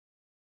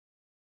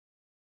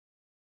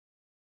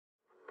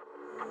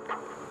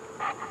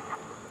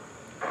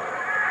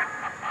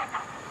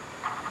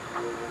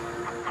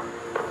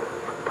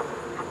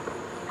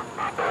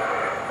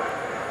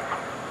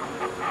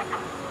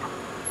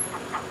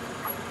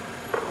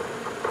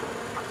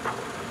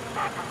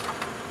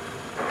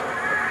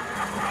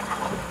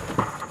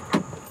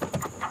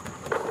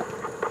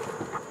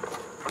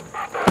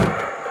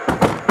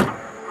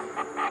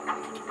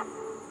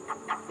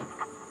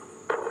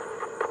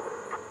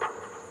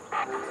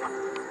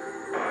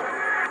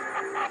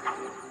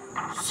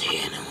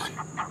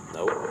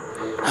Nope.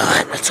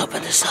 Alright, let's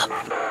open this up.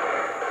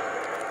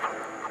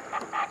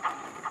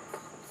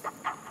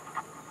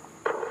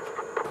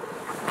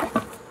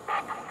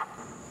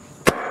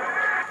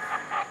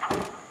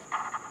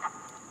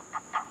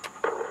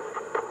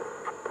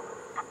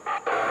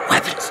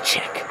 Weapons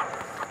check.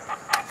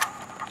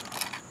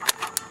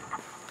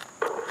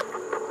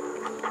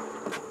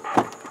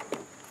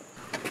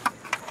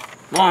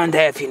 One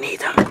there if you need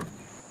them.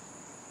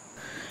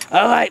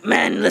 Alright,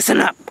 men,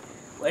 listen up.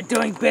 We're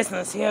doing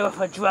business here with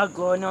a drug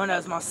lord known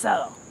as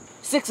Marcelo.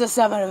 6 or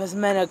 7 of his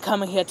men are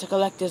coming here to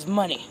collect his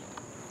money.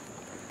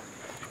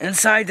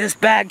 Inside this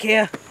bag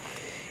here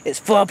is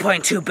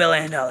 $4.2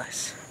 billion.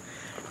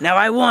 Now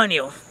I warn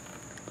you,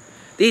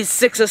 these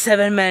 6 or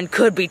 7 men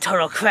could be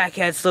total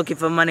crackheads looking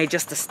for money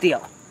just to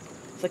steal.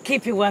 So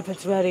keep your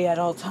weapons ready at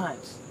all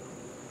times.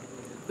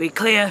 We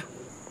clear?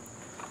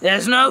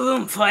 There's no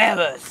room for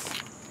errors.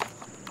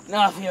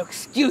 Now if you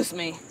excuse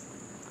me,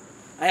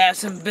 I have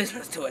some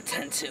business to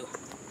attend to.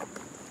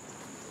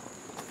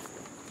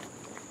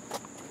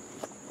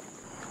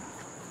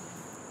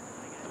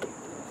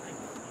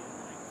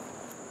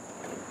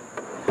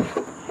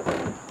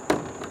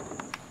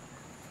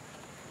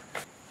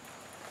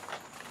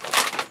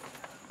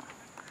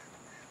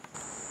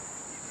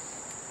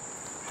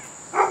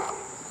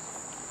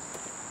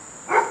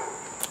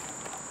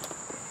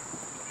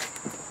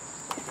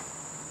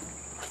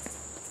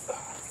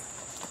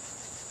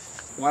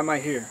 Why am I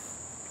here?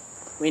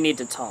 We need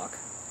to talk.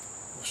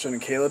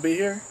 Shouldn't Caleb be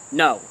here?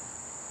 No.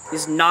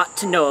 He's not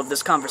to know of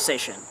this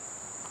conversation.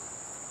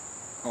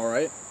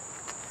 Alright.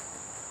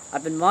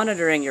 I've been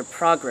monitoring your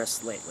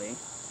progress lately,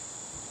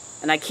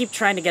 and I keep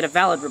trying to get a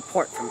valid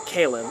report from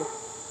Caleb,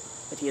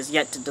 but he has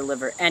yet to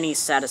deliver any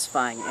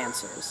satisfying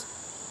answers.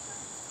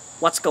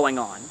 What's going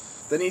on?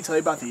 Didn't he tell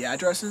you about the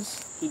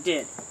addresses? He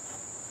did.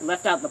 He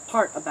left out the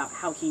part about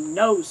how he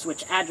knows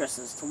which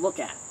addresses to look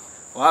at.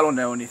 Well, I don't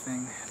know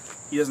anything.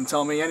 He doesn't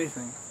tell me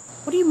anything.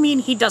 What do you mean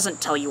he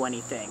doesn't tell you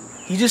anything?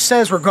 He just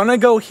says we're gonna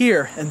go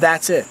here, and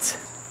that's it.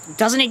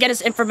 Doesn't he get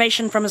his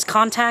information from his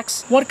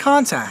contacts? What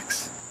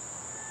contacts?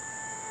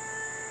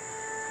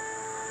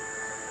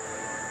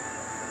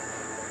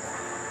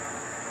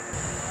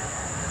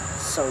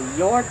 So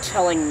you're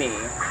telling me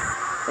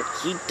that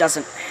he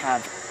doesn't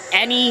have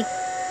any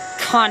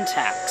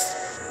contacts?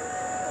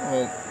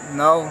 Well,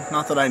 no,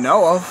 not that I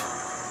know of.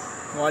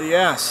 Why do you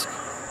ask?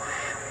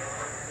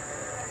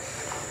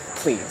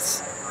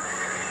 Please,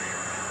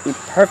 be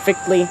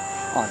perfectly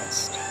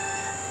honest.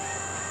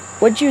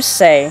 Would you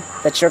say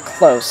that you're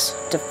close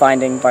to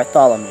finding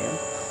Bartholomew?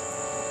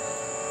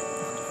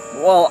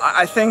 Well,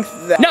 I think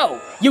that...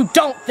 No, you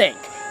don't think!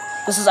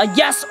 This is a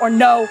yes or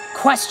no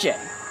question.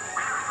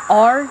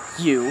 Are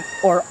you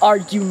or are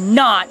you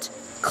not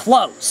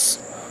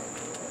close?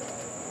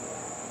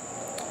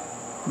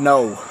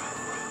 No.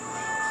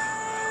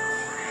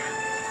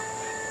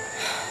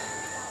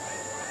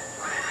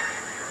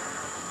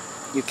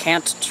 You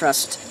can't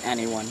trust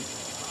anyone.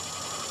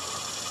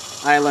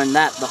 I learned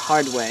that the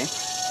hard way.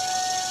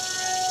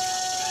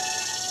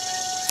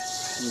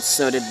 And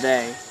so did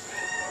they.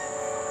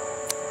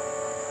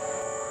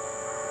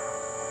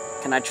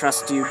 Can I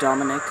trust you,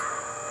 Dominic?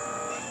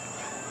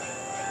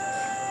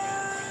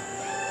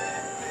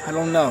 I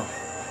don't know.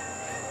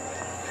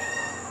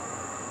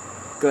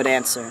 Good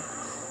answer.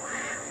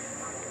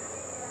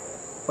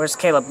 Where's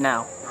Caleb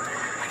now?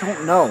 I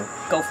don't know.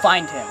 Go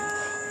find him.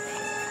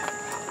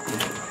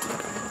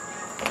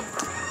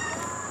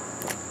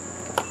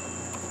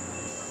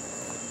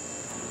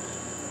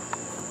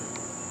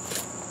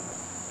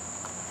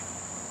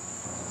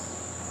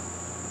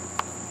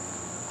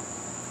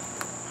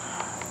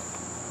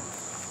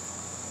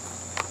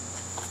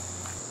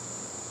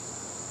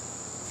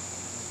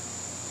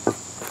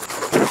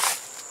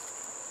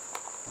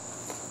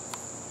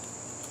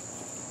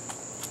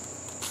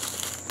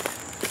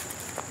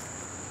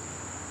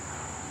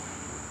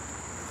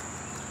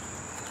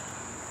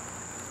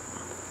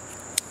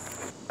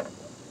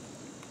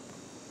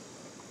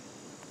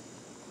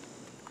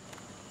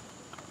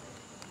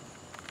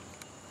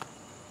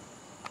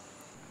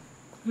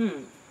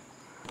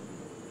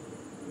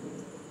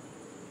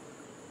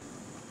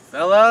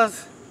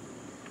 Fellas,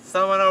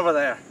 someone over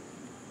there.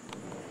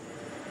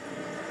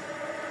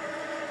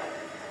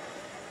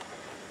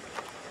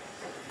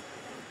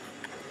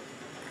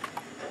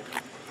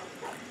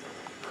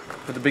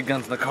 Put the big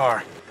guns in the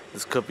car.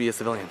 This could be a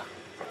civilian.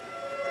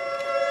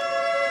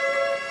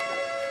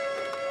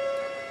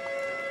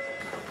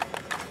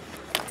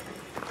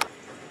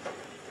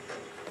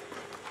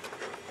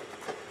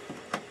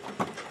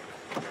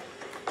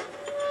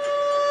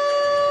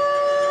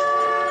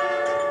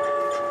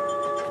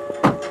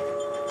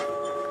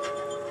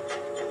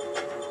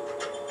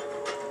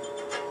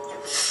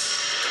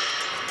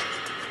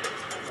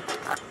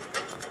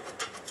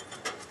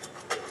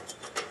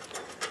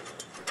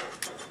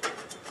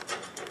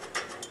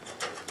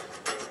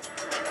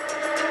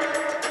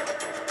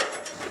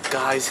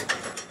 Guys,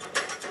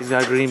 he's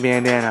got a green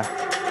bandana.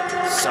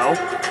 So?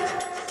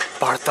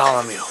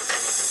 Bartholomew.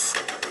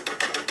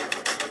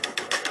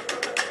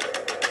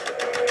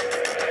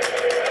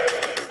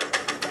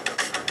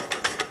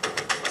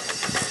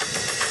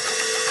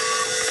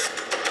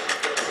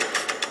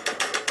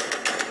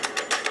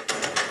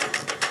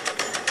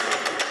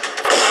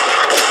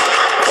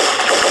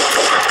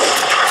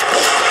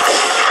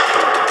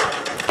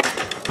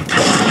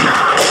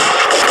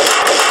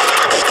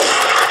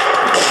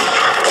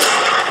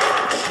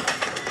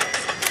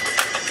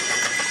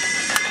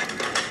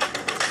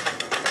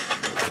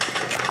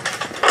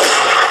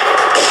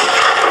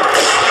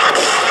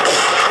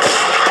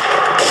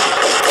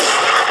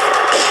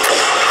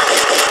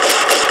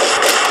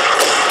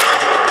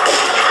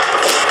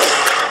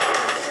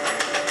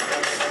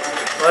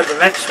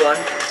 next one.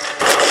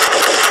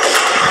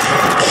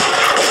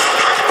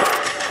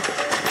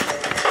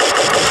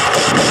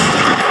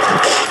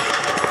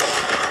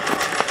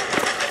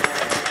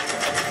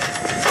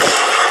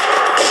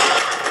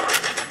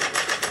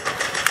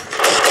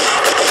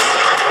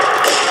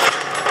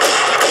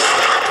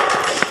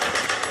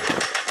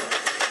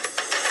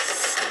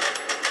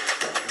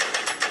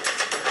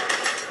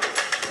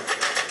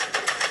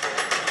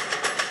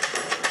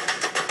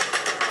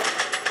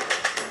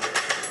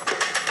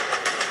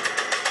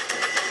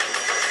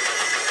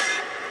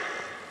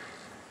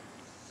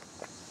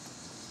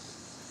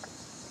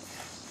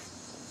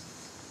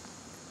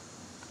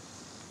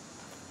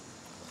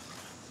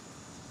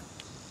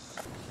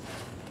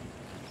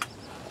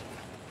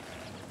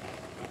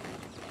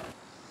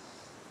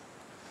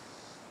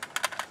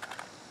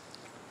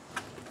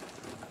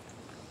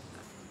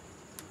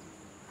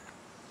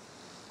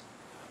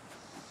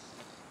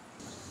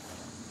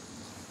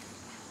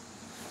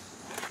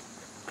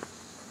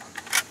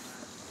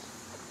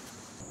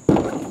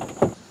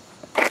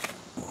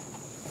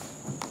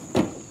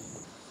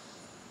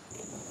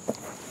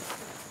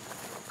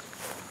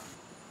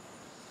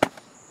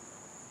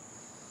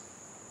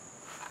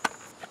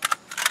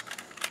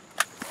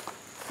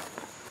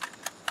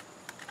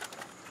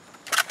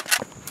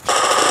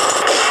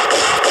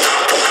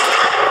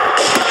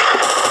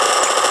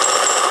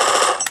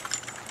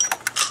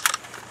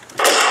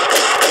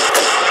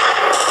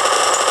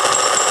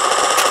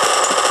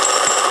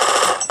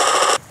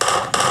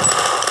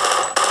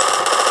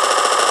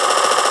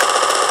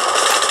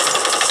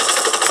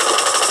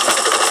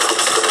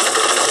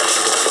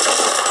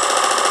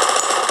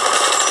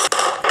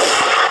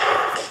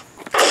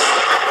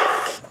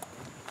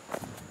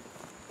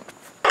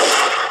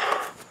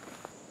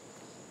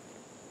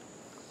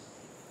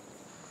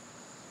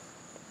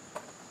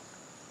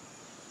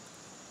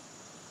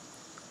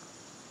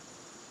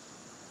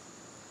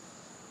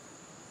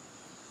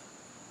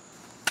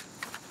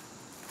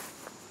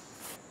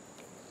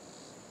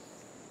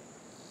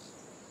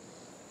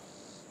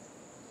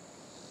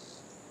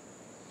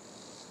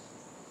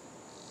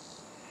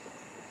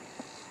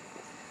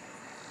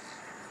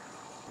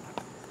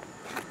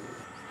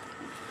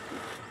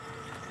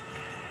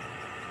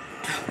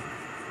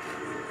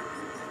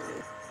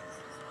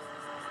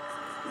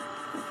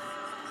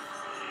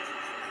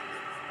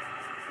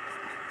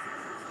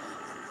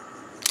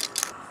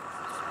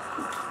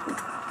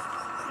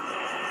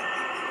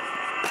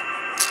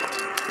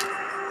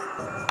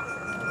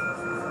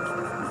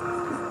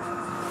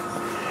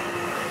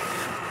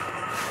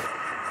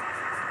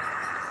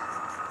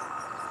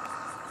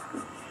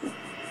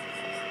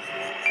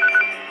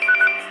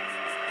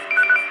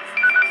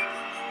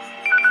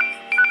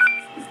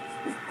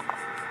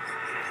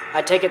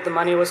 I take it the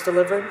money was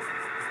delivered?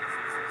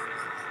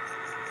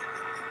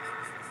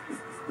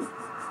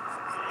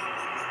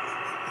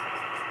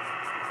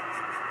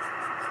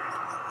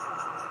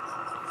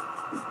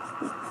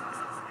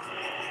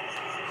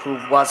 Who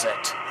was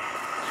it?